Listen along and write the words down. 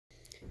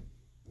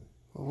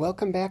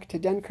Welcome back to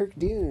Dunkirk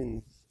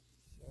Dunes.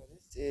 So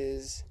this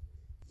is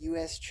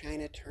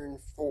U.S.-China Turn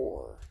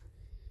 4.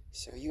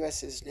 So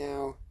U.S. is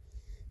now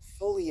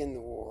fully in the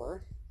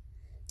war,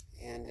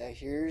 and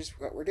here's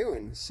what we're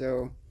doing.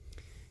 So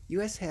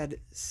U.S. had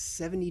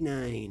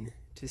 79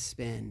 to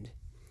spend,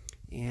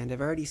 and I've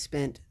already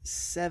spent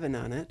 7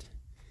 on it,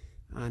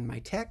 on my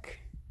tech,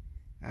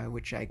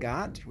 which I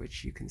got,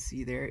 which you can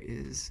see there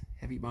is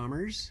heavy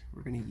bombers.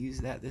 We're going to use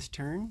that this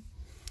turn.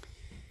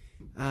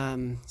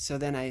 So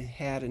then I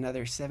had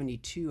another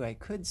 72 I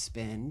could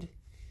spend,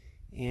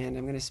 and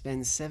I'm going to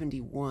spend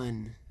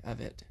 71 of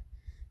it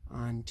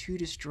on 2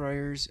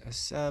 destroyers, a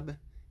sub,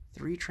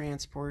 3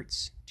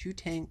 transports, 2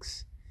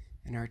 tanks,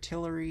 an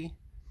artillery,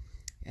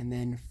 and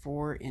then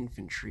 4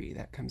 infantry.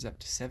 That comes up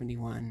to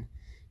 71.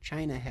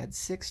 China had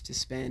 6 to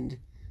spend.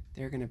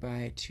 They're going to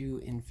buy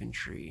 2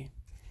 infantry.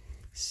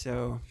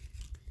 So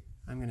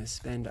I'm going to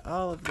spend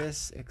all of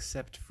this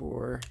except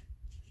for,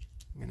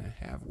 I'm going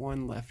to have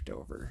 1 left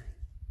over.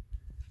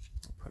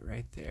 I'll put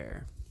right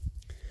there.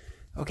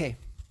 Okay,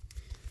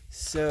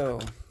 so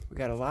we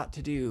got a lot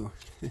to do.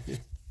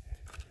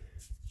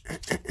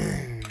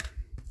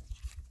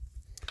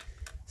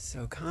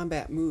 So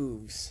combat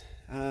moves.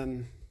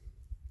 We'll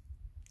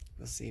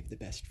save the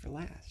best for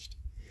last.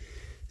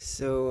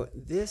 So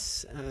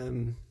this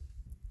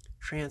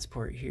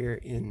transport here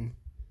in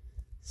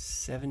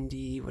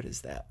 70, what is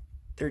that?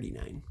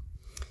 39.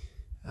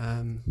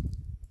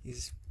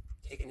 He's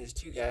taking his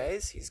 2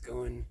 guys. He's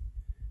going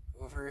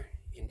over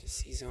into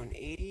C-Zone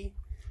 80,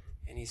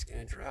 and he's going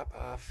to drop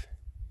off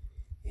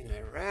in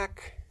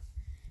Iraq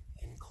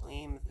and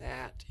claim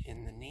that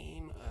in the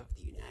name of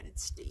the United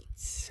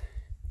States.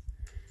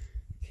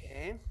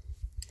 Okay.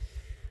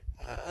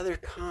 Other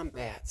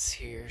combats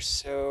here.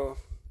 So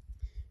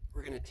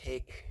we're going to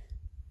take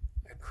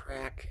a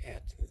crack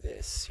at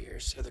this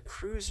here. So the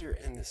cruiser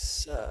and the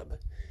sub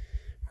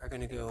are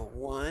going to go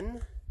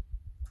 1,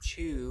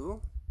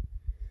 2,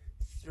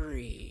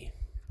 3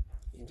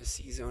 into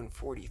C-Zone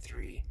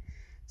 43.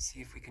 See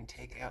if we can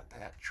take out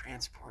that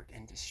transport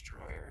and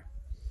destroyer.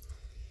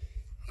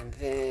 And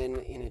then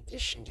in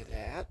addition to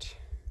that,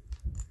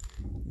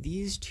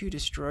 these 2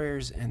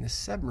 destroyers and the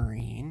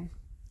submarine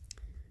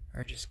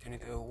are just going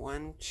to go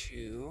 1,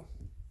 2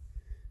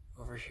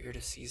 over here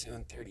to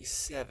C-Zone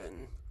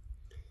 37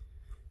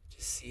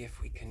 to see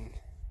if we can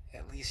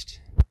at least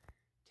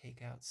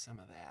take out some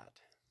of that.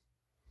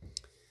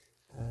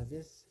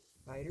 This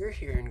fighter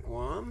here in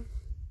Guam,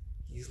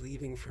 he's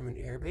leaving from an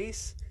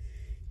airbase.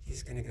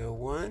 He's going to go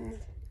 1,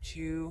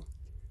 2,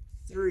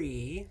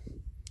 3,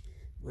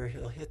 where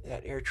he'll hit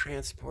that air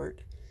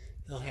transport.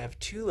 He'll have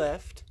 2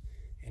 left,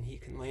 and he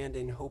can land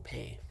in Hope.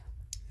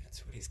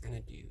 That's what he's going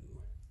to do.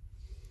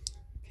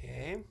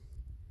 Okay.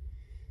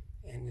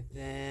 And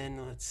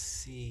then, let's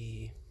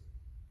see.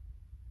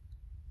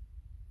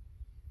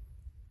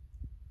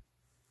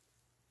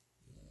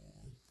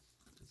 Yeah,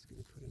 just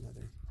going to put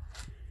another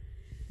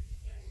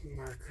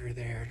marker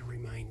there to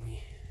remind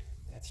me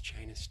that's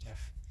China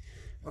stuff.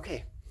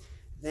 Okay,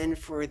 then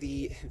for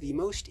the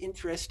most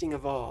interesting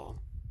of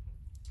all.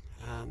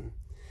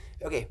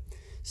 Okay,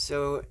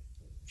 so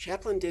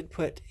Chaplin did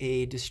put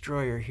a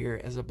destroyer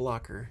here as a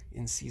blocker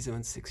in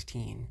C-Zone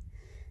 16.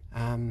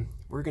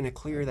 We're going to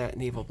clear that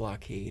naval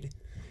blockade.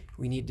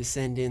 We need to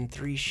send in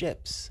 3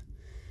 ships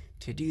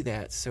to do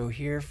that. So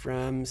here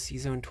from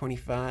C-Zone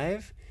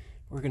 25,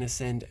 we're going to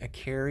send a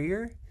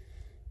carrier,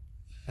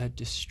 a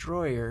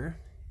destroyer,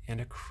 and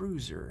a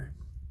cruiser.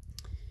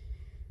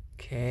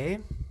 Okay,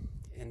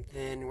 and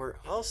then we're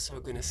also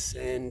going to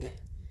send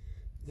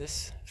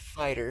this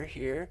fighter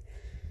here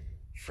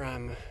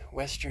from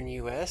Western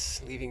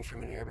U.S., leaving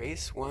from an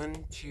airbase.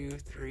 1, 2,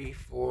 3,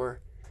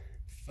 4,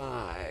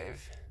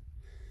 5.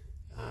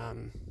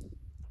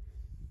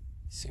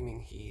 Assuming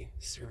he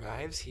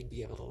survives, he'd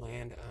be able to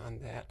land on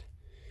that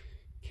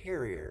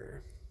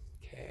carrier.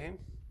 Okay,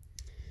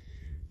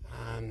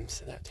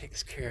 so that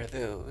takes care of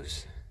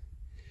those.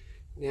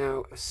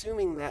 Now,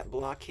 assuming that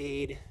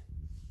blockade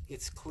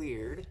gets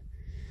cleared,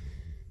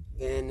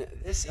 then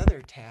this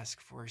other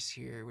task force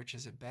here, which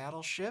is a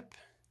battleship,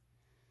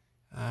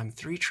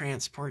 3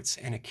 transports,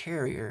 and a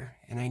carrier.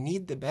 And I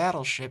need the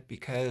battleship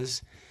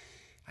because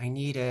I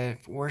need a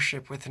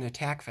warship with an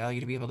attack value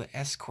to be able to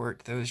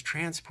escort those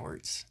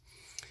transports.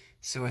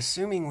 So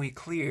assuming we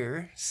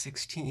clear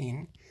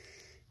 16,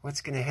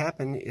 what's going to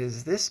happen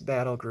is this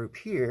battle group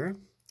here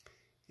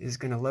is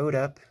going to load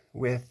up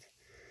with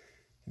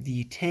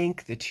the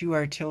tank, the 2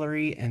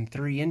 artillery, and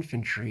 3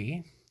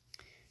 infantry,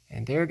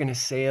 and they're going to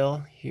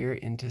sail here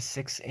into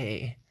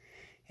 6A.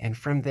 And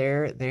from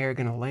there, they're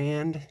going to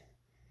land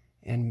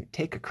and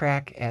take a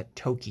crack at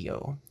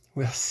Tokyo.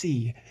 We'll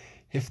see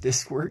if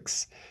this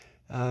works.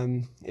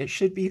 It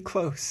should be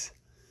close.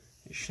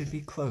 It should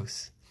be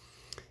close.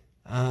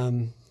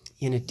 In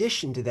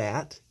addition to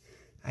that,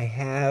 I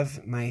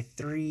have my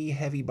 3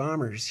 heavy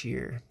bombers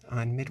here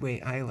on Midway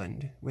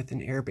Island with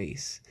an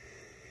airbase.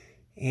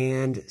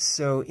 And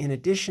so in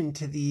addition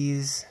to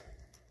these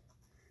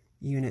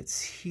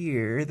units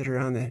here that are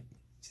on the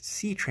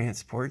sea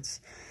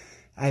transports,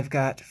 I've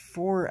got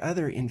 4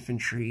 other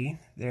infantry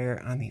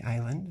there on the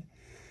island.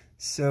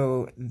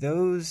 So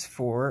those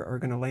 4 are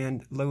going to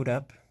load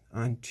up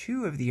on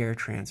 2 of the air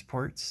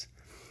transports,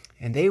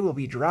 and they will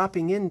be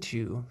dropping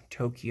into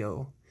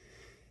Tokyo.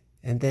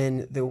 And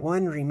then the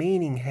 1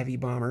 remaining heavy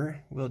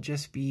bomber will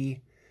just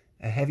be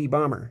a heavy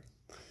bomber,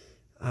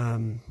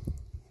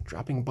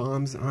 dropping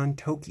bombs on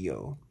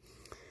Tokyo.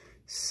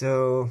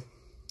 So,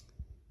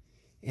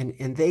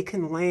 and they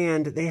can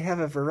land, they have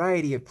a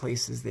variety of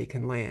places they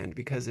can land,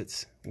 because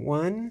it's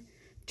 1,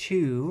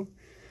 2,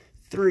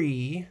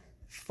 3,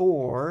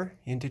 4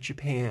 into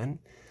Japan,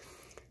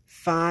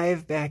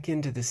 5 back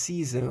into the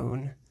sea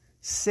zone,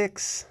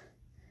 6,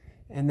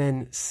 and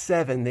then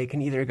 7. They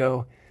can either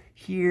go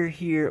here,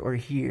 here, or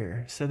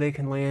here. So they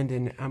can land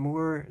in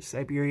Amur,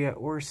 Siberia,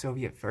 or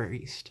Soviet Far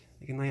East.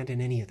 They can land in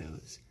any of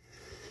those.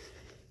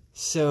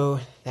 So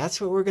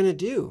that's what we're going to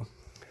do.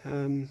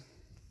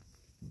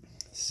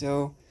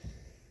 So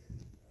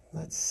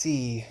let's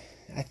see.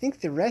 I think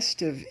the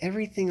rest of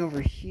everything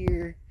over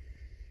here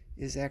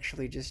is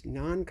actually just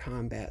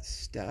non-combat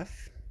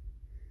stuff.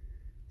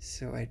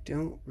 So I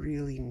don't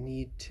really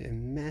need to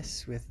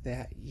mess with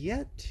that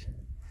yet.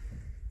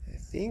 I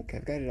think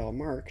I've got it all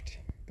marked,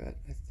 but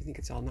I think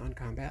it's all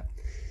non-combat.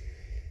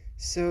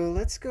 So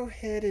let's go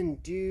ahead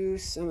and do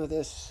some of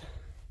this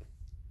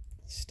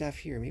stuff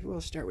here. Maybe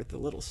we'll start with the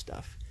little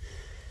stuff.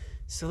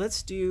 So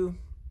let's do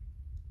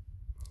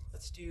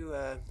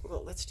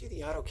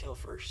the auto kill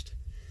first.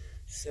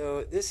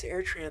 So this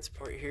air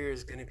transport here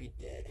is going to be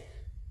dead.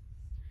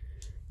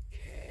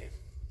 Okay.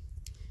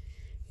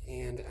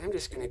 And I'm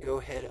just going to go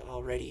ahead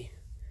already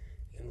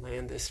and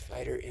land this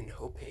fighter in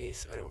Hope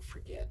so I don't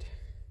forget.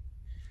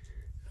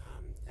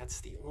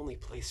 That's the only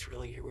place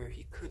really where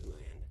he could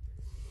land.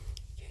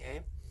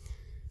 Okay.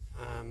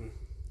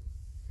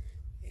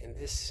 And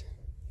this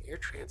air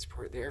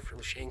transport there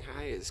from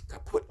Shanghai is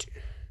kaput.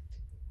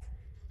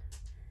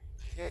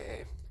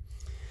 Okay.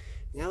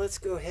 Now let's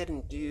go ahead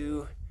and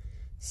do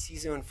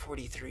C-Zone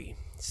 43.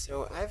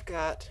 So I've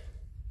got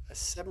a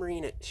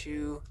submarine at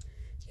 2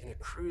 and a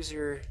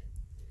cruiser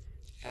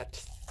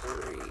at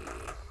 3.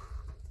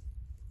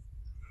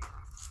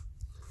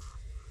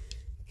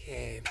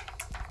 Okay.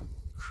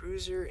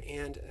 Cruiser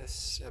and a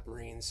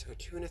submarine. So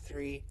 2 and a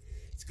 3.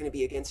 It's going to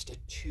be against a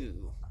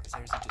 2 because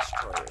there's a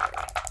destroyer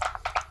there.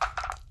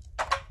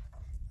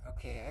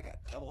 Okay, I got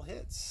double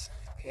hits.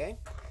 Okay,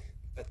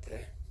 but the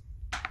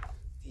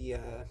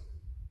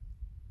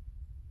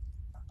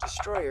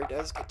destroyer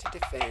does get to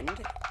defend.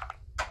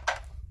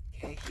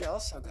 Okay, he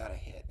also got a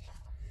hit.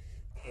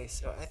 Okay,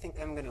 so I think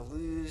I'm going to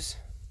lose.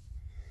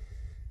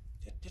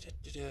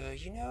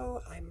 You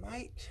know, I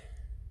might.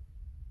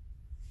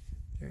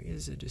 There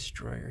is a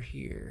destroyer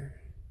here.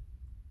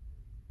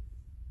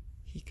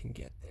 He can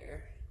get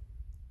there.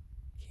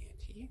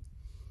 Can't he?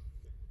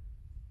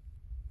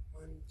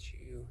 1,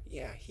 2.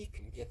 Yeah, he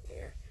can get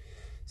there.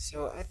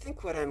 So I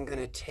think what I'm going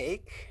to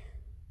take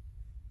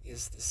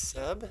is the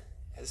sub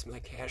as my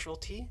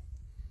casualty.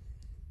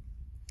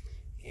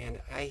 And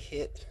I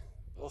hit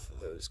both of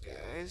those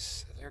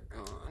guys. So they're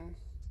gone.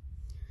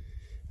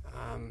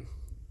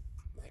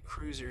 My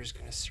cruiser is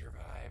going to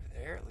survive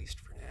there, at least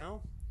for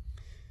now.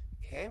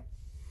 Okay.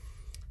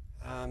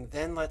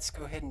 Then let's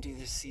go ahead and do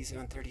this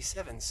C-Zone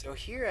 37. So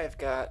here I've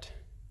got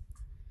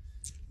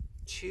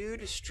 2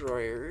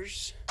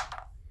 destroyers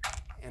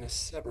and a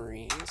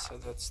submarine, so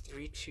that's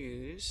 3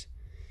 2s.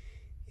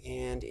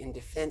 And in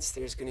defense,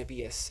 there's going to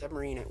be a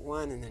submarine at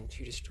 1 and then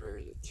 2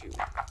 destroyers at 2.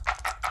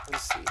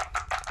 Let's see.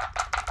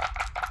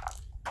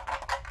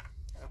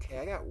 Okay,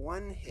 I got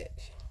 1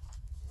 hit.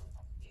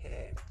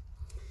 Okay.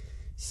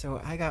 So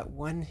I got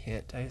 1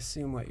 hit. I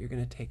assume what you're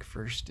going to take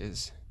first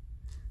is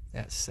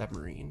that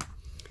submarine.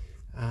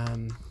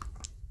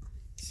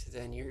 So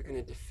then you're going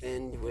to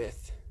defend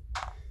with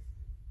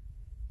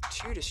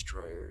 2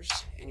 destroyers,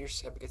 and your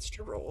sub gets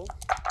to roll.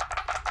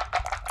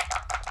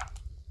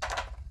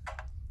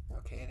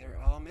 Okay, they're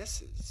all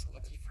misses.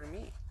 Lucky for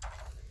me.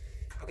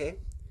 Okay,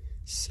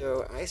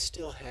 so I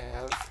still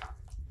have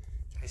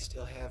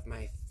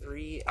my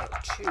 3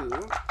 at 2.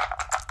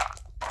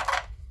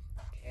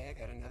 Okay, I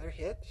got another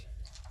hit.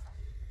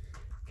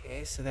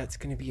 Okay, so that's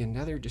going to be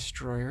another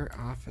destroyer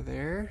off of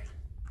there.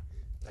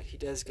 But he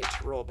does get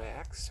to roll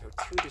back, so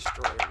 2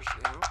 destroyers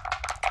now.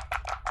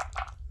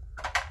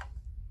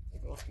 They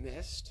both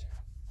missed.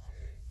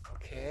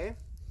 Okay.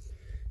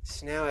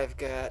 So now I've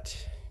got...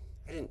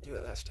 I didn't do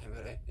it last time,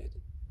 but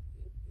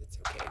it's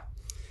okay.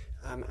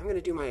 I'm going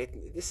to do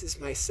this is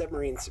my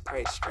submarine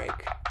surprise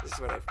strike. This is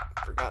what I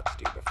forgot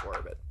to do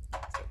before, but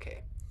it's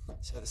okay.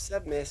 So the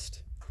sub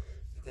missed,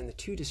 but then the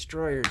 2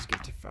 destroyers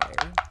get to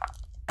fire.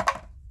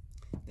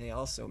 They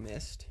also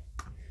missed.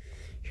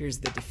 Here's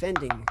the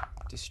defending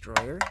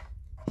destroyer.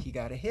 He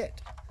got a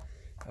hit.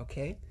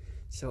 Okay,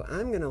 so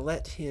I'm going to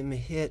let him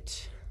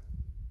hit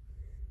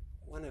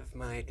one of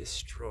my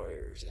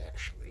destroyers,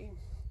 actually.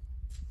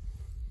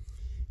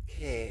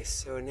 Okay,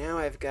 so now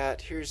I've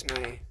got, here's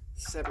my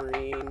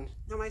submarine.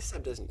 No, my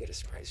sub doesn't get a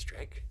surprise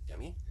strike,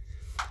 dummy.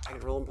 I can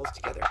roll them both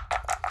together.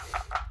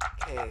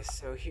 Okay,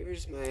 so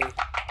here's my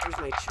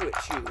 2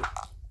 at 2.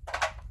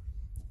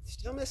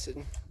 Still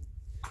missing.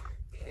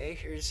 Okay,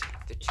 here's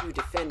the 2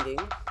 defending.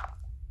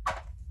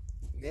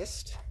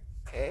 Missed.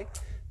 Okay,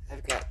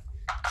 I've got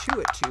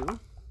 2 at 2.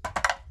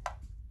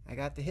 I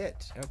got the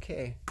hit.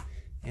 Okay,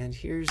 and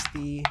here's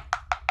the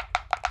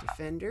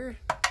defender.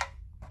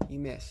 He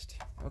missed.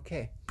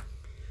 Okay,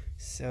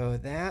 so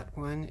that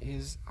one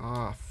is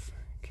off.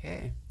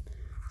 Okay,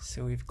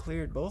 so we've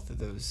cleared both of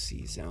those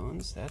C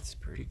zones. That's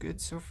pretty good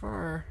so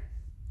far.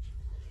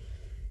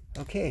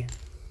 Okay,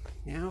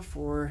 now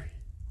for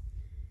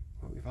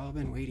what we've all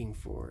been waiting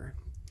for.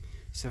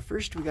 So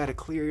first we got to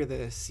clear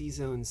the C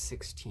zone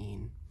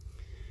 16.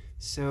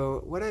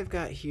 So what I've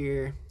got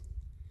here,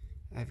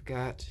 I've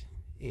got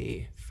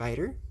a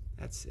fighter,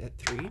 that's at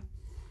 3,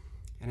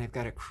 and I've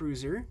got a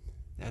cruiser,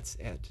 that's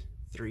at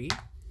 3,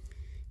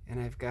 and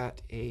I've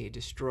got a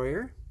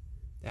destroyer,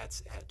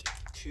 that's at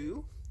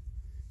 2.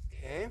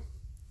 Okay,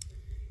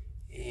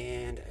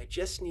 and I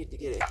just need to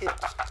get a hit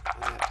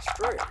on that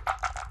destroyer.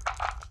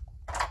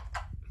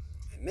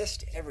 I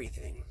missed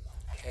everything.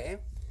 Okay,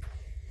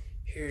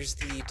 here's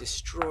the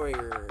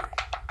destroyer.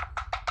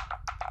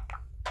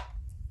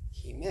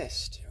 He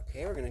missed.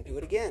 Okay, we're going to do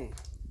it again.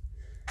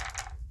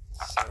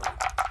 So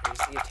here's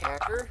the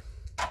attacker.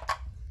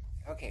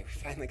 Okay, we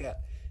finally got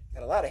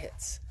a lot of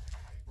hits.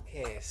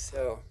 Okay,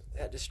 so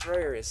that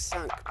destroyer is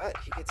sunk, but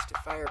he gets to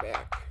fire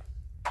back.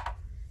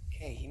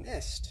 Okay, he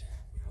missed.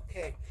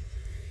 Okay,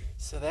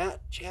 so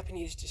that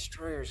Japanese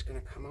destroyer is going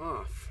to come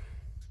off.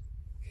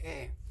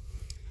 Okay,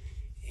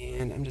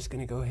 and I'm just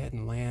going to go ahead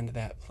and land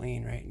that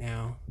plane right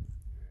now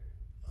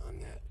on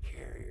that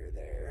carrier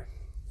there.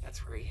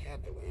 That's where he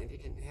had to land. He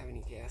didn't have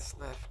any gas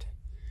left.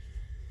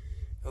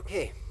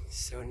 Okay,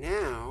 so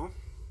now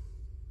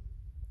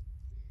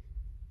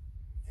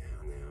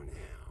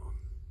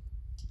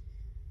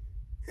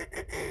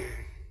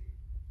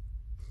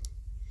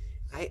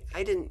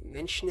I didn't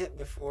mention it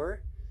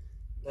before,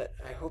 but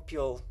I hope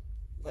you'll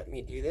let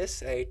me do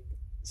this. I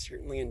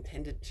certainly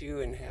intended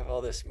to and have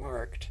all this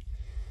marked,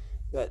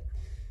 but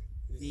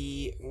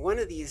one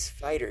of these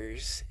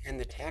fighters and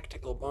the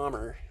tactical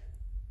bomber,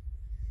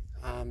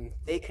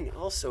 they can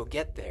also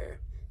get there.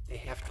 They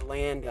have to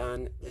land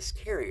on this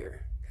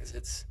carrier because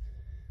it's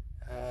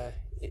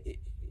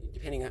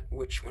depending on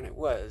which one it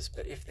was,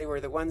 but if they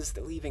were the ones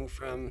that leaving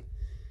from,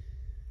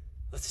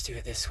 let's do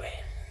it this way.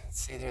 Let's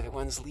say they're the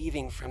ones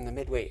leaving from the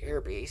Midway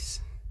Air Base.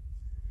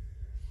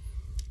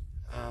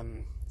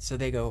 So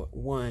they go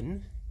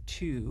 1,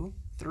 2,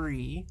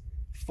 3,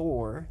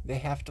 4. They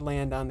have to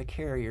land on the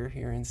carrier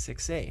here in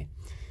 6A.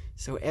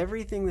 So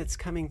everything that's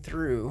coming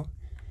through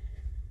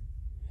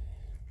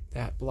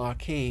that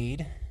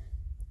blockade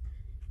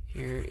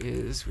here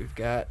is, we've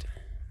got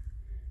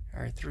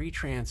our 3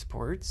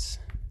 transports.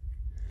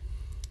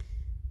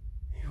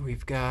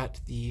 We've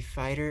got the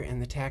fighter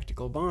and the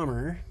tactical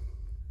bomber.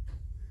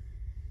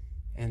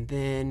 And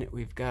then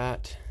we've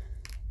got,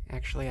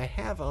 actually I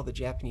have all the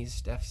Japanese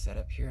stuff set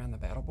up here on the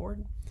battle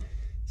board.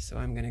 So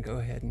I'm going to go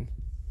ahead and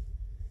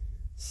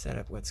set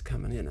up what's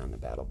coming in on the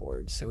battle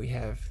board. So we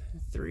have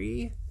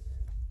 3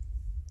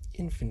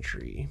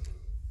 infantry.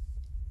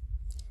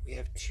 We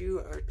have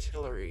 2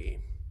 artillery.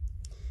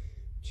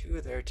 2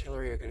 of the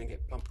artillery are going to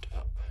get bumped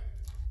up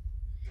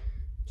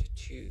to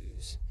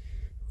 2s.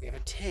 We have a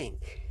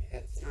tank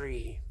at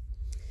 3.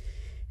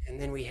 And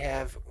then we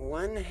have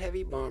 1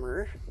 heavy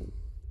bomber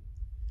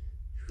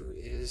who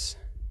is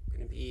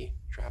going to be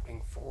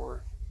dropping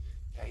 4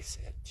 dice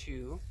at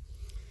 2.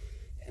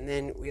 And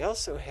then we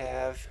also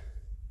have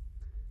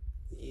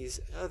these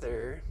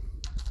other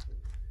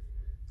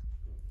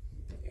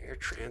air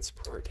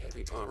transport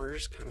heavy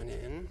bombers coming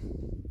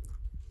in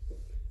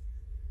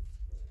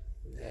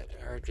that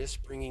are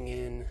just bringing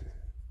in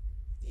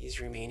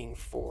these remaining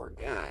 4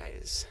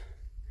 guys.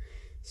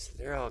 So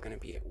they're all going to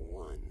be at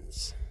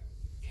 1s.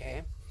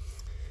 Okay.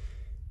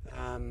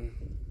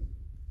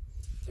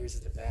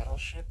 There's the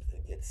battleship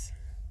that gets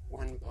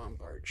 1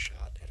 bombard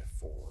shot at a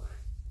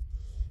 4.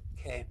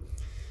 Okay.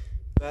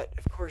 But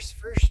of course,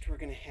 first we're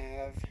going to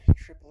have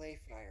AAA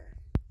fire.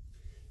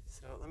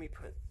 So let me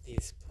put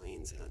these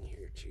planes on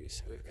here too.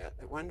 So we've got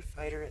the 1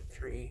 fighter at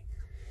 3.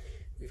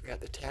 We've got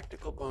the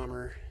tactical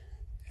bomber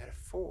at a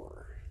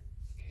 4.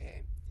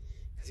 Okay.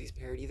 Because he's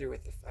paired either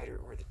with the fighter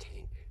or the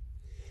tank.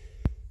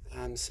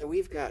 So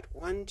we've got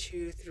 1,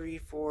 2, 3,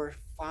 4,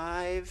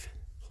 5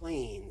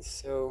 planes.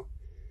 So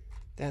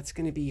that's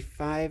going to be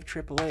 5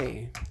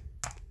 AAA.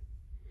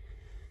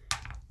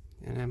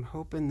 And I'm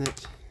hoping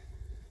that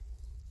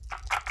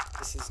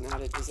this is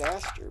not a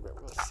disaster, but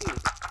we'll see.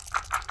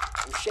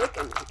 I'm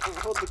shaking. I can't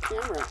hold the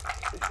camera.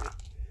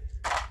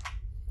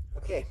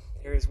 Okay,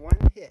 there is 1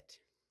 hit.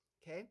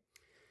 Okay,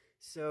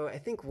 so I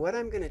think what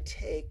I'm going to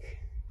take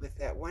with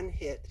that 1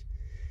 hit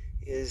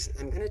is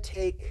I'm going to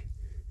take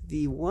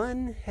the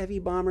 1 heavy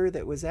bomber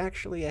that was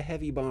actually a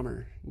heavy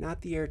bomber,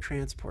 not the air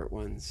transport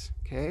ones.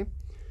 Okay,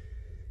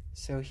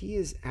 so he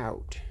is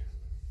out.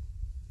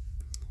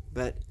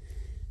 But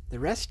the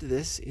rest of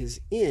this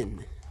is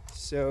in.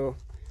 So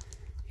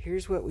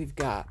here's what we've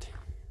got.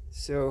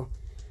 So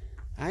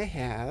I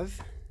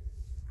have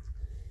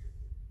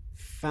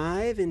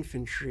 5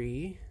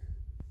 infantry.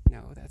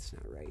 No, that's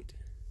not right.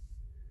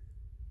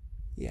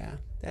 Yeah,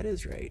 that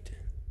is right.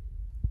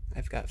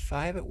 I've got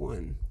 5 at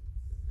 1.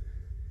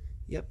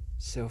 Yep,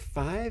 so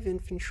 5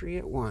 infantry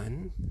at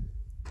 1.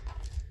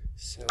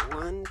 So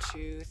 1,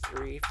 2,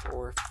 3,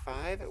 4,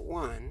 5 at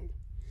 1.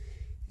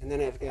 And then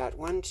I've got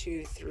 1,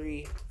 2,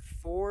 3,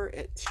 4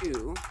 at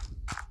 2.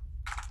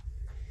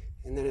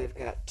 And then I've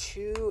got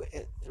 2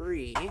 at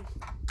 3.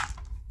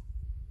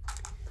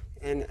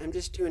 And I'm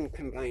just doing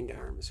combined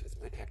arms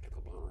with my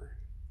tactical bomber.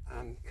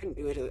 Couldn't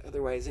do it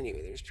otherwise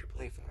anyway. There's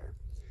AAA fire.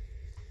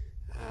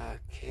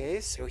 Okay,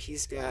 so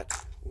he's got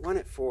 1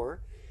 at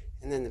 4.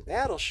 And then the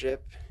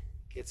battleship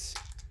gets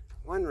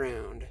 1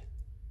 round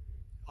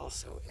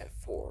also at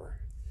 4.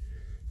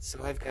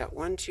 So I've got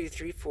 1, 2,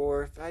 3,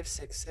 4, 5,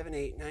 6, 7,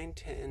 8, 9,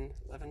 10,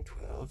 11,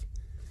 12,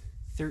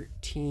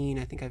 13.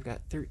 I think I've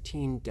got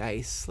 13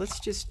 dice. Let's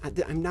just,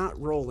 I'm not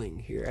rolling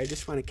here. I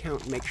just want to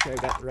count and make sure I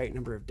got the right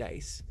number of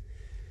dice.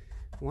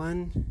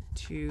 1,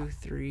 2,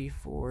 3,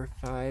 4,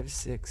 5,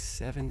 6,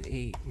 7,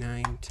 8,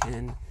 9,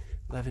 10,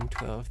 11,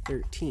 12,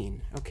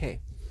 13. Okay.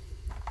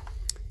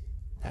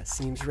 That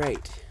seems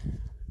right.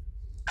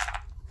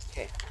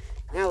 Okay.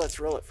 Now let's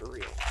roll it for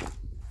real.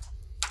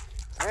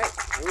 All right,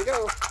 here we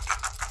go.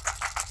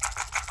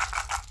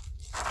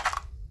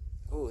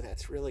 Oh,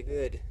 that's really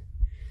good.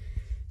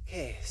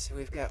 Okay, so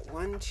we've got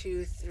 1,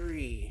 2,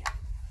 3,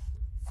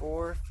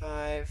 4,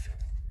 5,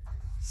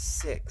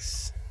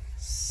 6,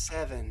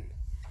 7,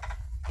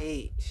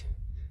 8.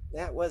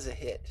 That was a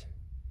hit.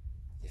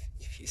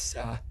 If you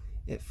saw,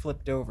 it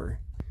flipped over.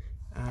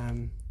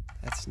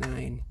 That's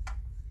 9.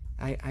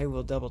 I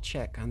will double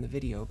check on the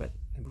video, but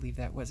I believe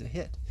that was a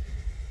hit.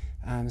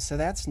 So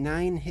that's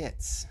 9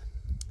 hits,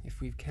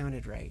 if we've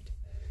counted right.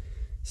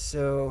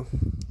 So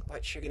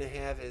what you're going to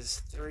have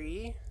is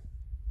 3,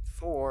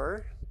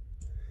 4,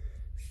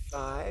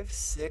 5,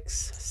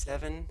 6,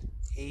 7,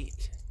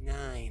 8,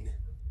 9.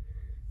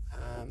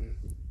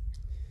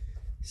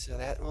 So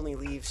that only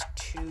leaves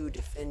 2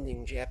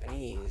 defending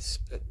Japanese,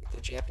 but the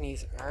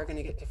Japanese are going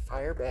to get to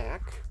fire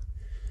back.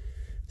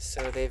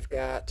 So they've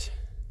got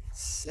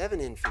 7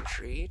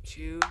 infantry,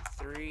 2,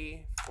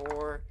 3,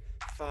 4,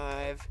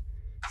 5,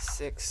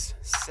 6,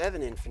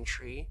 7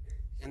 infantry,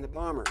 and the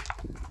bomber.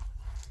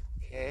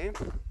 Okay,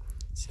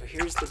 so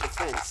here's the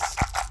defense.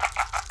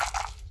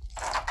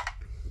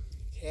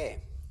 Okay,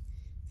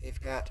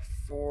 they've got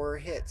 4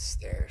 hits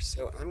there,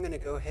 so I'm going to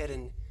go ahead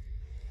and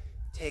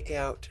take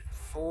out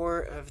 4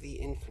 of the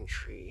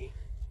infantry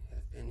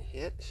have been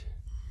hit,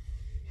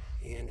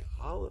 and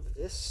all of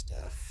this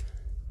stuff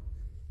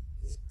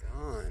is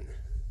gone.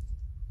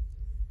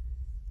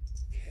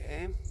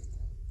 Okay.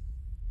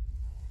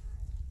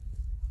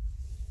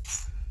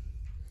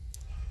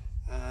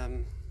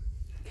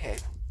 Okay,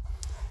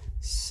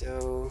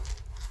 so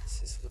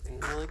this is looking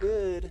really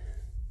good.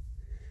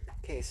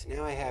 Okay, so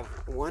now I have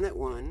 1 at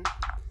 1.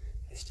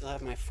 I still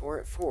have my 4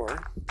 at 4.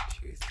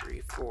 2,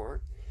 3,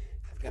 4.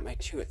 I've got my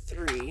 2 at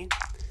 3.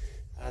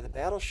 The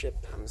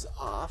battleship comes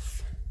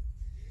off.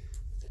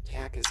 The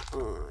attack is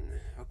on.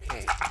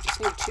 Okay, I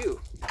just need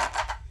 2.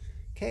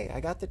 Okay,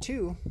 I got the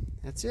 2.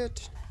 That's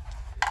it.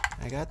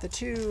 I got the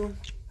 2.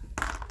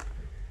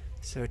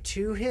 So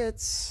 2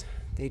 hits.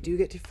 They do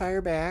get to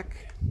fire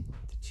back.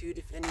 The 2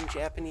 defending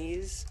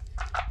Japanese.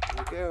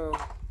 There we go.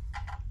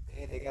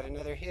 Okay, they got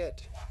another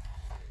hit.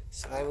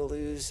 So I will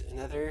lose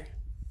another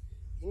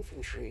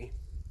infantry.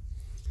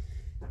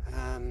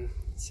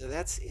 So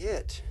that's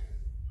it.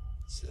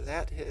 So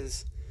that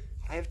is,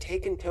 I have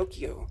taken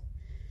Tokyo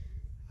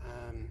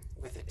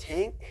with a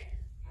tank,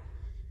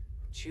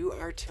 2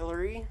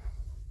 artillery,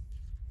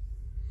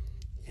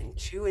 and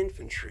 2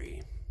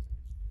 infantry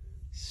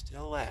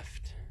still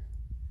left.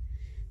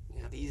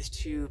 Now these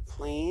 2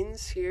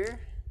 planes here,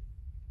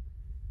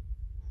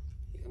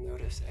 you'll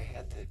notice I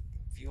had the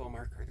fuel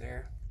marker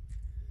there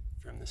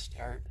from the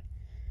start.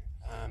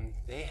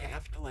 They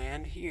have to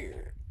land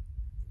here.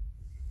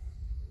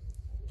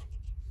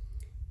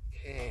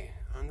 Okay,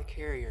 on the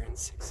carrier in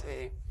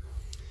 6A.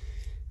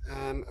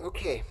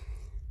 Okay,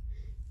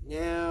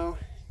 now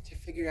to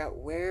figure out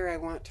where I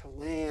want to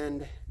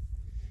land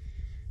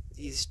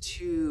these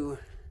 2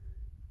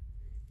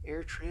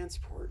 air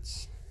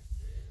transports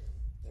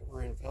that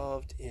were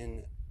involved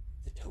in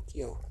the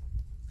Tokyo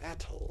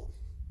battle.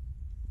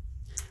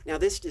 Now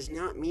this does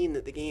not mean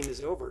that the game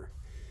is over.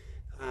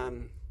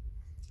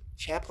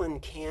 Chaplin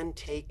can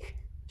take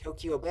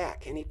Tokyo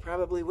back, and he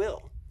probably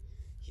will.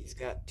 He's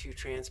got 2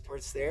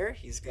 transports there,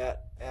 he's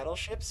got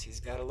battleships, he's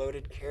got a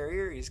loaded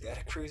carrier, he's got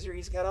a cruiser,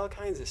 he's got all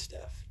kinds of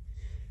stuff.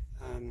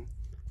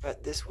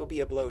 But this will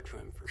be a blow to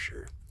him for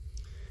sure.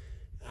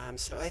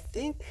 So I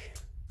think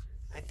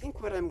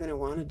what I'm going to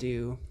want to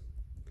do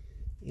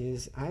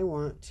is I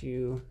want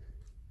to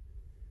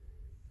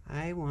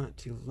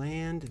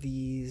land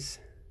these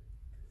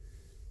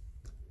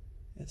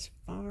as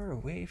far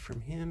away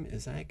from him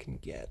as I can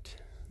get.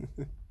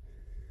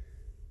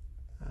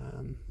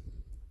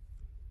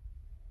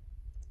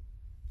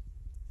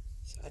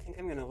 So I think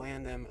I'm going to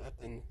land them up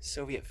in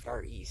Soviet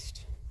Far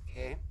East,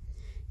 okay?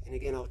 And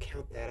again, I'll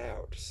count that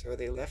out. So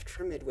they left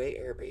from Midway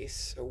Air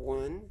Base. So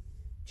 1,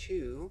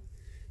 2,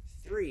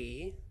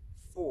 3,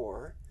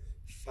 4,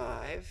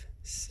 5,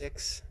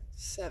 6,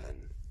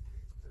 7.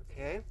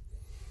 Okay?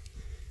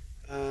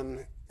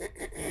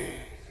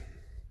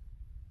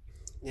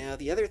 Now,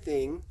 the other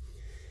thing,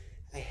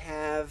 I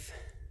have,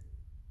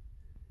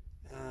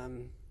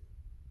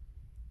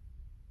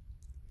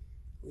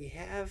 we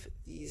have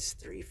these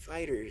 3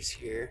 fighters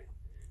here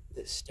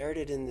that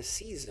started in the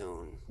C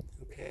zone,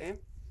 okay?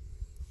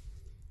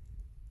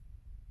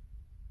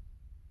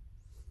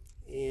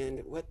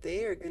 And what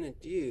they are going to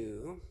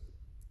do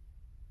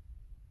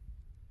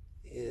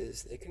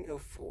is they can go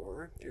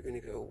 4. They're going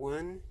to go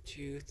 1,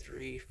 2,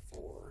 3,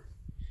 4.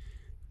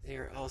 They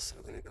are also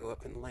going to go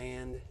up and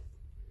land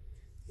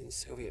in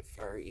Soviet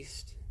Far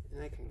East.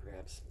 And I can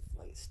grab some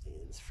flight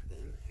stands for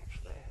them.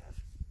 Actually,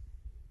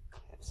 I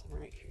have some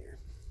right here.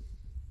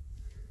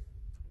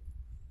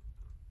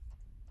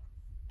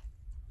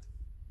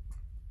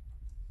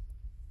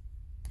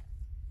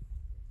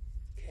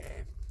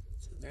 Okay,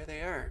 so there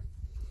they are.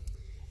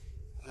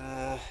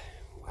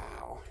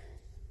 Wow.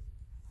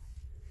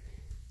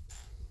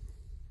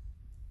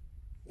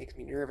 Makes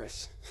me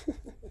nervous.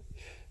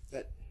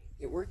 But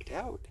it worked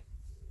out.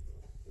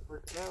 It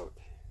worked out.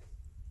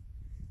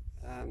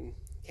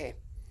 Okay,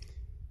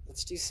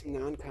 let's do some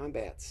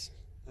non-combats.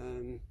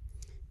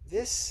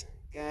 This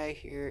guy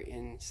here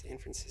in San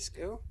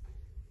Francisco,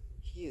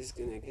 he is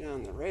going to get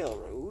on the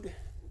railroad,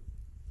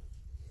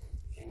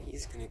 and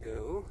he's going to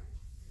go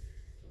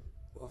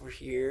over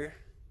here.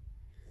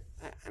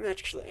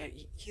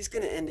 He's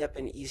going to end up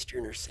in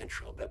Eastern or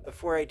Central, but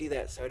before I do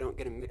that, so I don't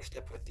get him mixed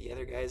up with the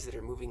other guys that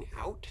are moving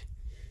out,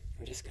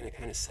 I'm just going to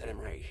kind of set him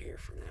right here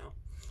for now.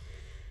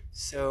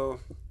 So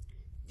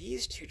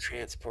these 2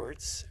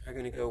 transports are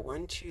going to go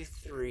 1, 2,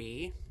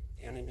 3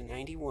 down into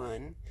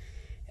 91,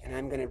 and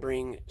I'm going to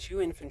bring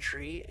 2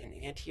 infantry, an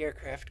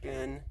anti-aircraft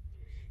gun,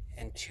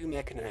 and 2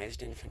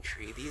 mechanized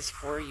infantry. These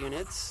 4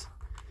 units,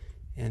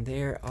 and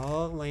they're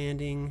all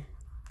landing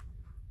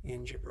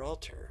in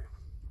Gibraltar.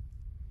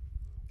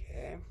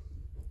 Okay,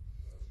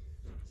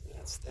 so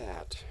that's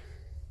that.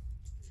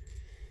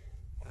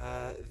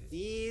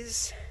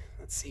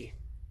 Let's see,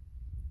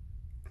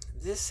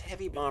 this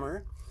heavy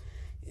bomber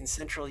in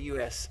central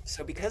US.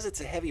 So because it's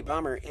a heavy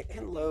bomber, it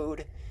can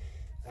load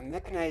a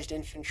mechanized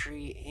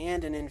infantry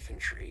and an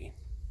infantry.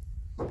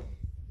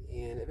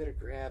 And I better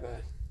grab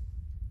a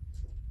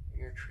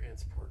air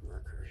transport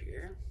marker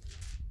here.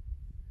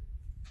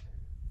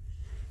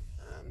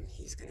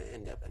 He's going to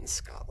end up in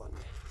Scotland.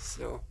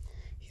 So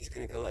he's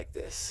going to go like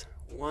this.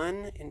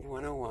 1 in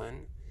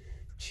 101,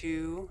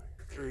 2,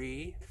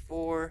 3,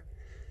 4,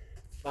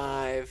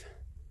 5,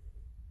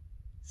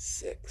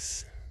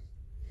 6.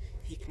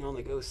 He can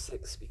only go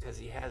 6 because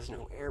he has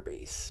no air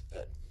base,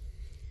 but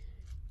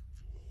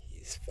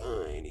he's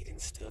fine. He can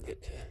still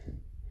get to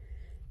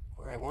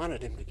where I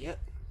wanted him to get.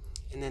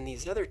 And then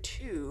these other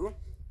 2,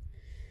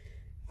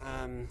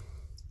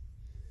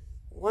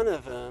 one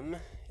of them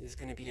is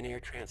going to be an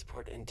air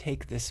transport and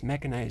take this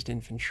mechanized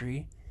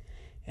infantry,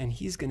 and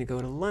he's going to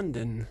go to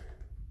London,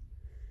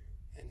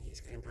 and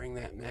he's going to bring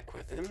that mech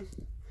with him.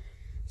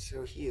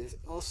 So he is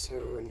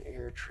also an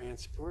air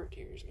transport.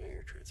 Here's my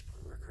air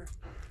transport marker.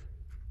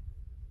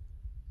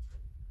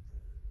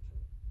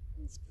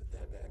 Let's put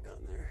that back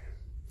on there.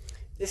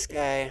 This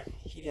guy,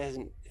 he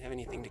doesn't have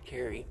anything to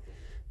carry,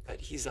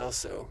 but he's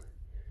also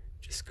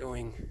just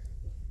going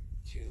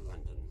to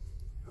London.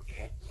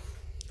 Okay,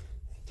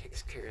 that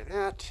takes care of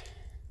that.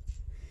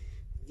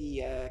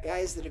 The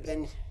guys that have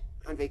been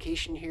on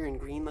vacation here in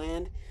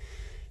Greenland,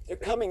 they're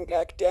coming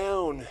back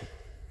down.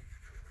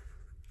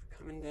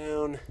 Coming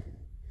down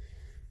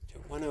to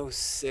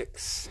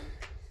 106.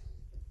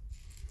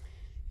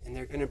 And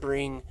they're going to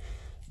bring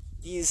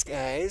these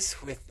guys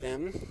with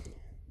them.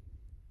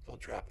 They'll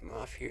drop them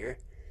off here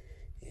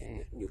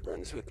in New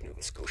Brunswick,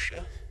 Nova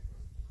Scotia.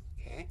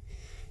 Okay.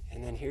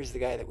 And then here's the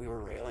guy that we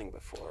were railing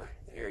before.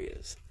 There he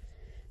is.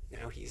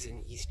 Now he's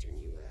in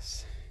Eastern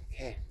US.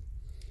 Okay.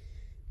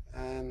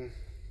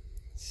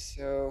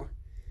 So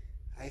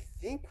I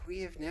think we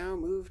have now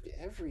moved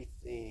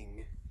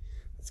everything.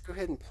 Let's go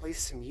ahead and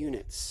place some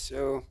units.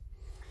 So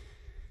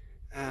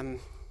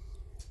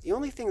the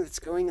only thing that's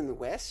going in the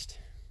west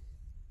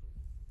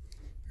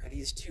are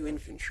these 2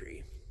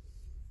 infantry.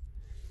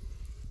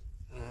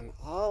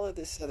 All of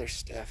this other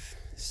stuff.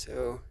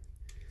 So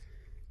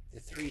the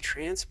 3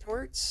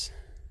 transports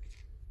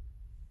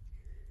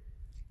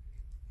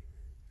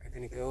are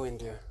going to go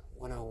into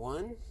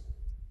 101.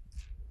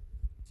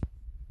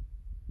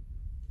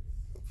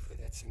 Hopefully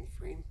that's in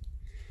frame.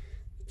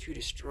 The 2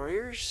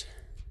 destroyers,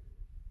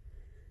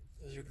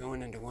 those are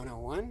going into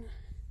 101.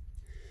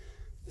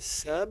 The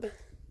sub,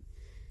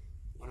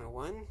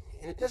 101.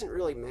 And it doesn't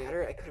really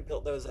matter. I could have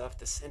built those off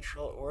the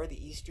central or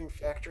the eastern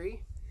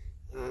factory.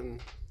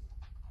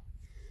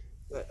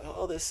 But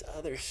all this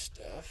other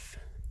stuff.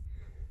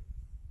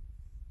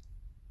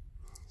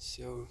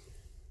 So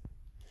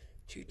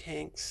 2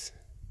 tanks,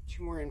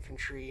 2 more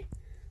infantry,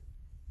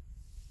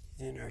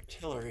 and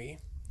artillery.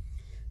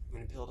 I'm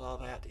going to build all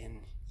that in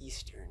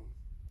Eastern.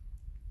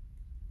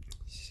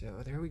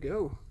 So there we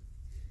go.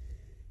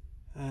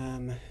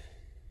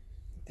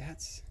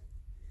 That's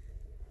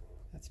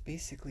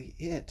basically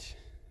it.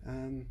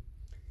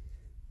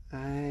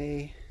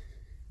 I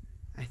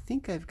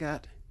think I've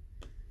got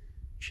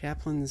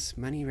Chaplin's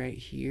money right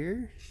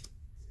here.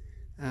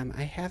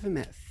 I have him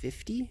at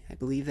 50. I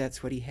believe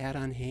that's what he had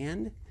on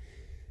hand.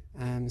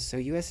 So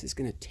US is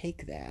going to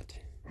take that.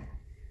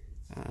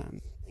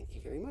 Thank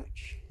you very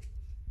much.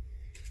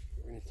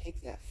 We're going to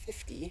take that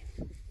 50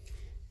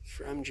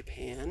 from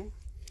Japan.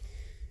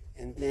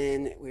 And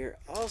then we're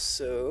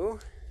also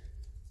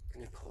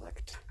going to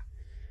collect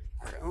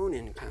our own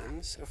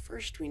income. So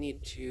first we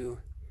need to,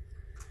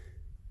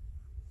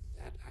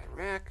 that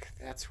Iraq,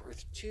 that's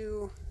worth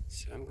 2.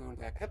 So I'm going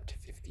back up to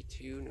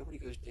 52. Nobody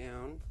goes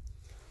down.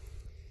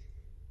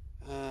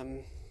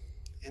 And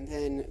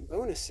then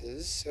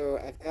bonuses. So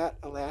I've got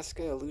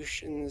Alaska,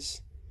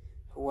 Aleutians,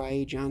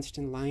 Hawaii,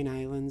 Johnston, Line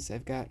Islands.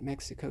 I've got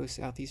Mexico,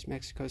 Southeast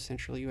Mexico,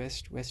 Central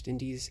U.S., West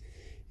Indies.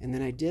 And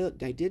then I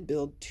did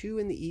build 2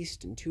 in the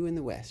east and 2 in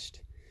the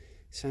west.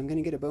 So I'm going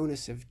to get a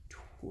bonus of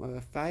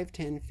 5,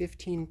 10,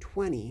 15,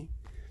 20,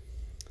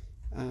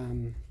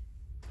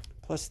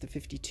 plus the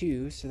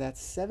 52. So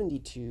that's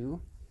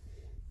 72,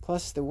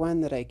 plus the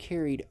 1 that I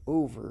carried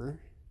over.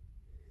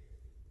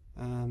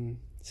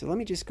 So let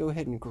me just go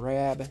ahead and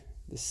grab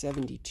the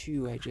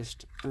 72 I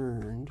just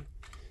earned.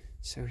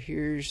 So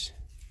here's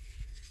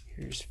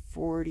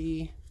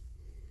 40,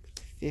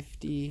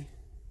 50,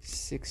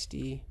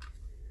 60,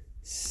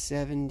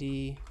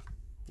 70,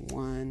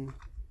 1,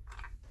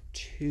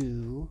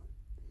 2.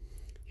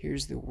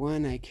 Here's the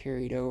 1 I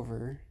carried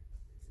over,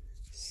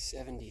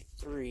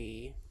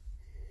 73.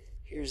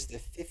 Here's the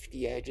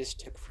 50 I just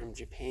took from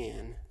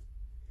Japan.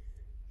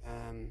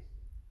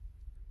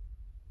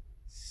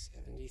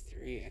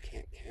 73, I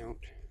can't count.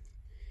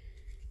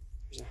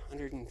 There's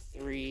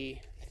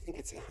 103, I think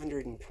it's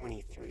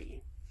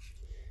 123.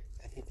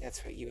 I think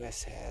that's what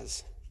US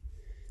has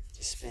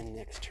to spend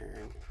next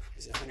turn,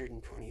 is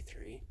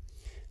 123.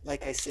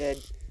 Like I said,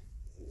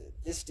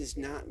 this does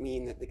not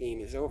mean that the game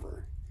is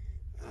over.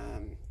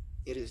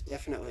 It is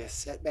definitely a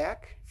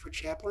setback for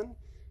Chaplin,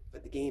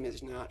 but the game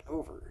is not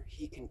over.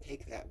 He can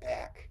take that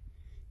back,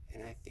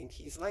 and I think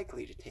he's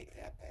likely to take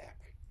that back.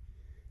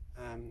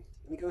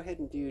 Let me go ahead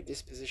and do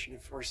disposition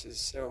of forces.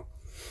 So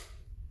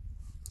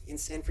in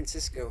San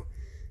Francisco,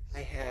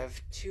 I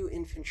have 2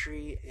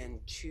 infantry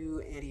and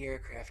 2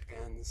 anti-aircraft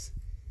guns.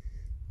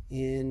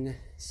 In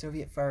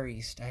Soviet Far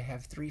East, I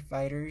have 3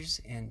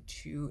 fighters and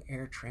 2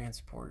 air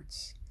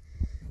transports.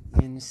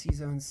 In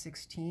C-Zone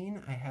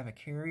 16, I have a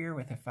carrier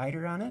with a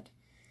fighter on it.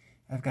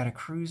 I've got a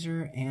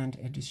cruiser and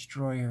a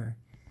destroyer.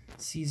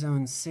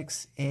 C-Zone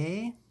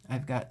 6A,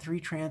 I've got 3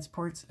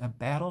 transports, a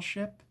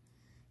battleship,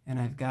 and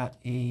I've got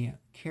a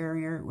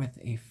carrier with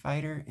a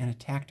fighter and a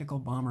tactical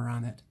bomber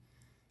on it.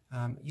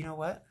 You know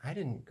what? I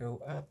didn't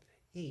go up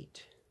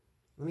 8.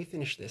 Let me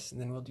finish this, and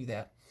then we'll do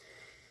that.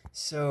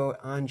 So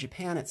on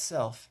Japan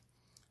itself,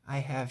 I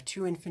have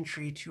 2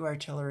 infantry, 2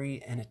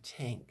 artillery, and a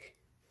tank.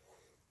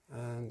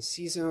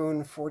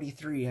 C-Zone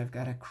 43, I've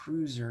got a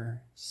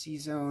cruiser.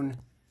 C-Zone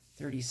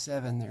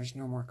 37, there's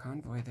no more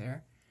convoy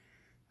there.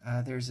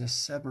 There's a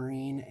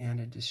submarine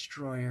and a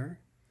destroyer.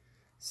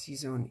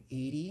 C-Zone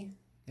 80,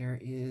 there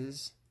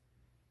is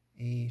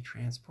a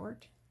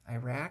transport.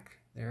 Iraq,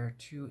 there are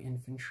 2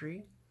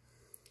 infantry.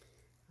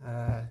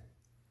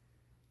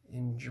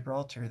 In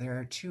Gibraltar, there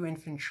are 2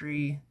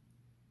 infantry.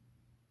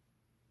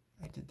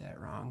 I did that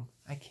wrong.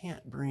 I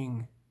can't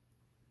bring...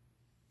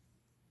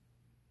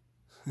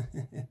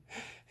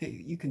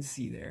 You can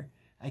see there.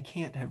 I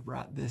can't have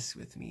brought this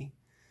with me.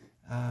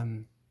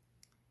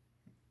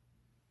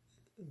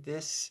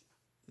 This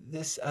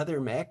other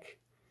mech,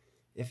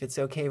 if it's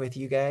okay with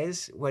you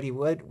guys, what he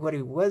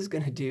was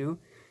going to do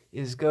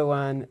is go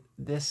on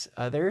this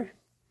other,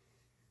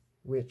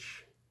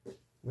 which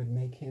would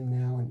make him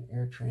now an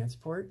air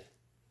transport.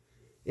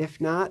 If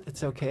not,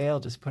 it's okay. I'll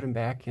just put him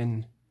back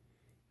in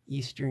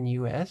Eastern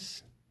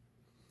US.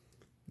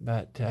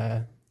 But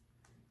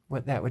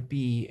what that would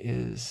be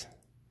is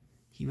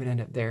he would end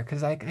up there,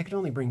 because I could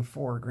only bring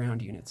 4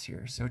 ground units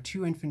here. So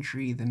 2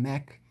 infantry, the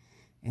mech,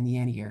 and the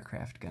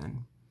anti-aircraft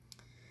gun.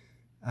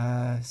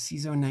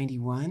 C-Zone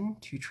 91,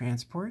 2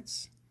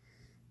 transports.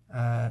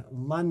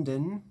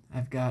 London,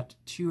 I've got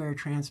 2 air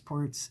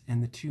transports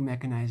and the 2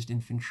 mechanized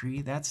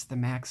infantry. That's the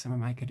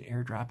maximum I could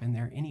airdrop in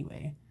there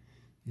anyway,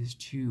 is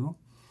 2.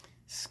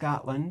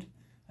 Scotland,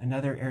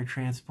 another air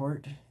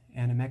transport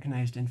and a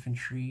mechanized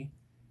infantry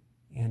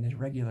and a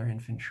regular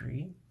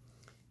infantry.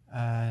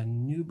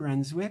 New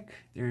Brunswick,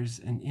 there's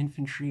an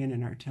infantry and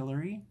an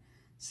artillery.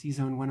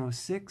 C-Zone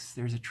 106,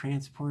 there's a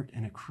transport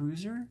and a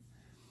cruiser.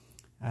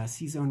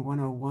 C-Zone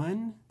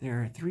 101,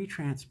 there are 3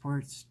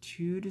 transports,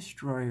 2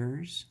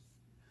 destroyers,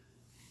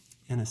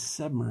 and a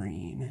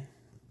submarine.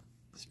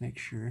 Let's make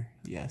sure,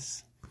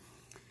 yes.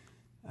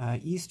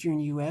 Eastern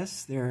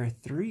US, there are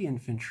 3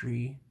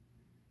 infantry,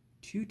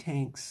 2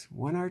 tanks,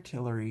 1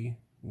 artillery,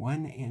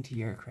 1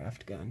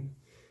 anti-aircraft gun.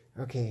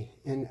 Okay,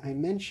 and I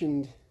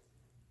mentioned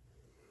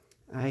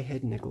I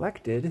had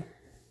neglected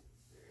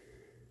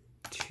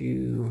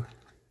to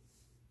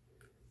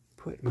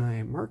put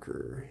my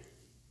marker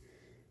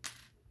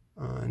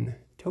on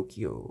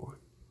Tokyo,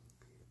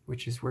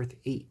 which is worth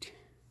 8.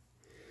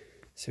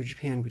 So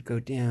Japan would go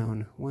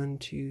down 1,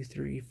 2,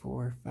 3,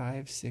 4,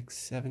 5, 6,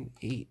 7,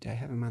 8. I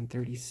have them on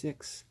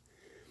 36.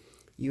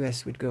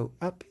 US would go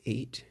up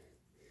 8.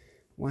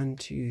 1,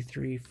 2,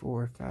 3,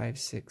 4, 5,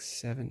 6,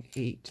 7,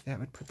 8. That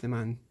would put them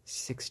on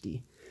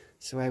 60.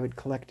 So I would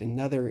collect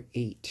another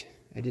 8.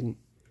 I didn't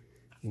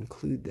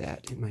include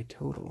that in my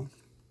total.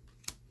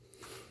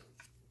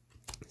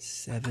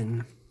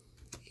 7,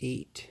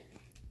 8.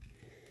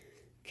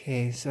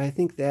 Okay, so I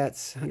think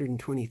that's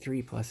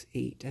 123 plus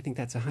 8. I think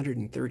that's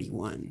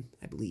 131,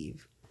 I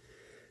believe.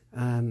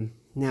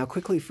 Now,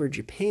 quickly for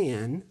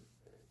Japan,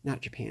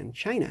 not Japan,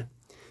 China.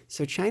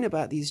 So China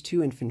bought these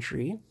 2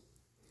 infantry,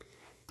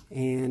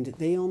 and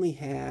they only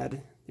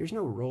had, there's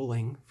no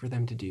rolling for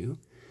them to do,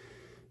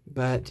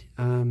 but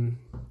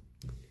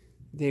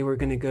they were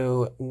going to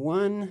go,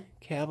 1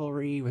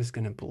 cavalry was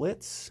going to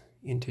blitz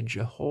into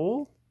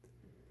Johol,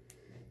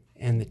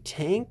 and the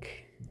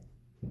tank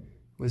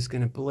was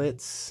going to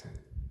blitz,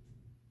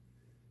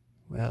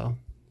 well,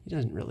 he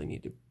doesn't really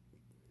need to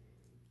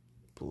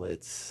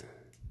blitz,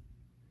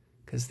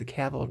 because the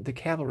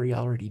cavalry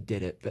already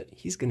did it, but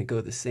he's going to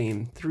go the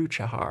same through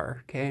Chahar,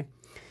 okay?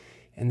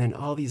 And then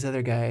all these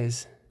other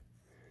guys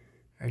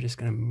are just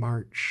going to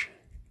march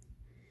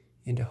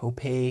into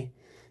Hopei,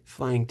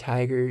 Flying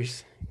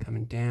Tigers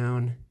coming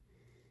down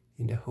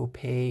into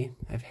Hopei.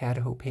 I've had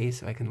Hopei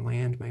so I can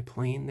land my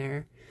plane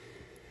there.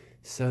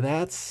 So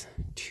that's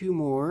 2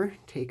 more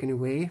taken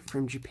away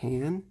from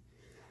Japan.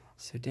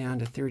 So down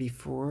to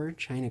 34.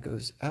 China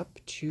goes up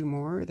 2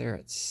 more. They're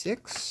at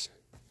 6.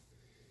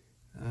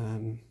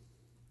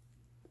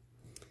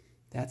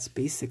 That's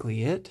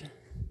basically it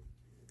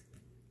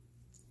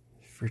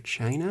for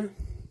China.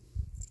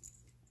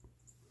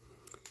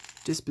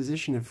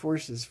 Disposition of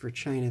forces for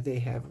China. They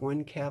have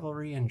 1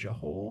 cavalry in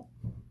Johol.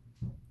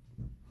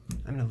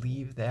 I'm going to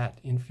leave that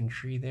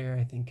infantry there,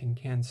 I think, in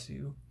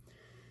Kansu.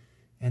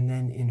 And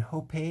then in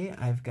Hopei,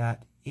 I've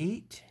got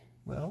 8.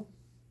 Well,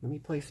 let me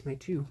place my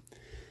 2.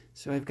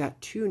 So I've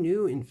got 2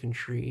 new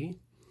infantry.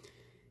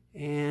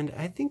 And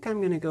I think I'm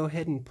going to go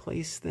ahead and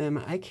place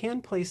them. I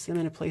can place them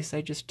in a place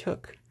I just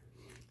took.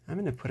 I'm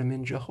going to put them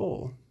in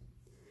Johol.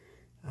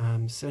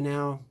 So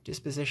now,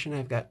 disposition,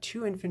 I've got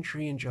 2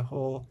 infantry in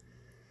Johol,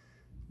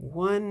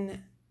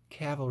 1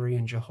 cavalry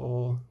in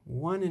Johol,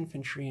 1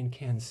 infantry in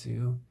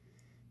Kansu,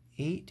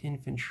 8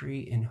 infantry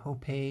in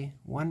Hopei,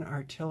 1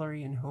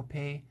 artillery in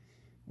Hopei,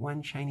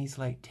 1 Chinese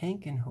light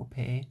tank in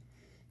Hopei,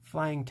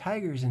 Flying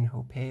Tigers in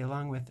Hopei,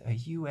 along with a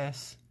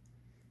U.S.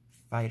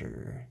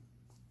 fighter.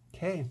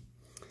 Okay.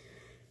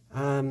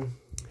 I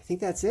think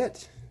that's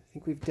it. I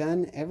think we've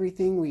done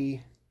everything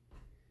we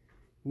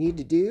need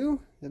to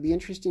do. It'll be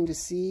interesting to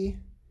see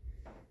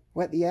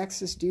what the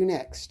Axis do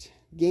next.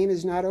 Game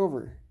is not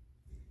over.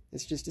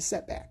 It's just a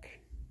setback.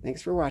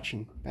 Thanks for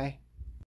watching. Bye.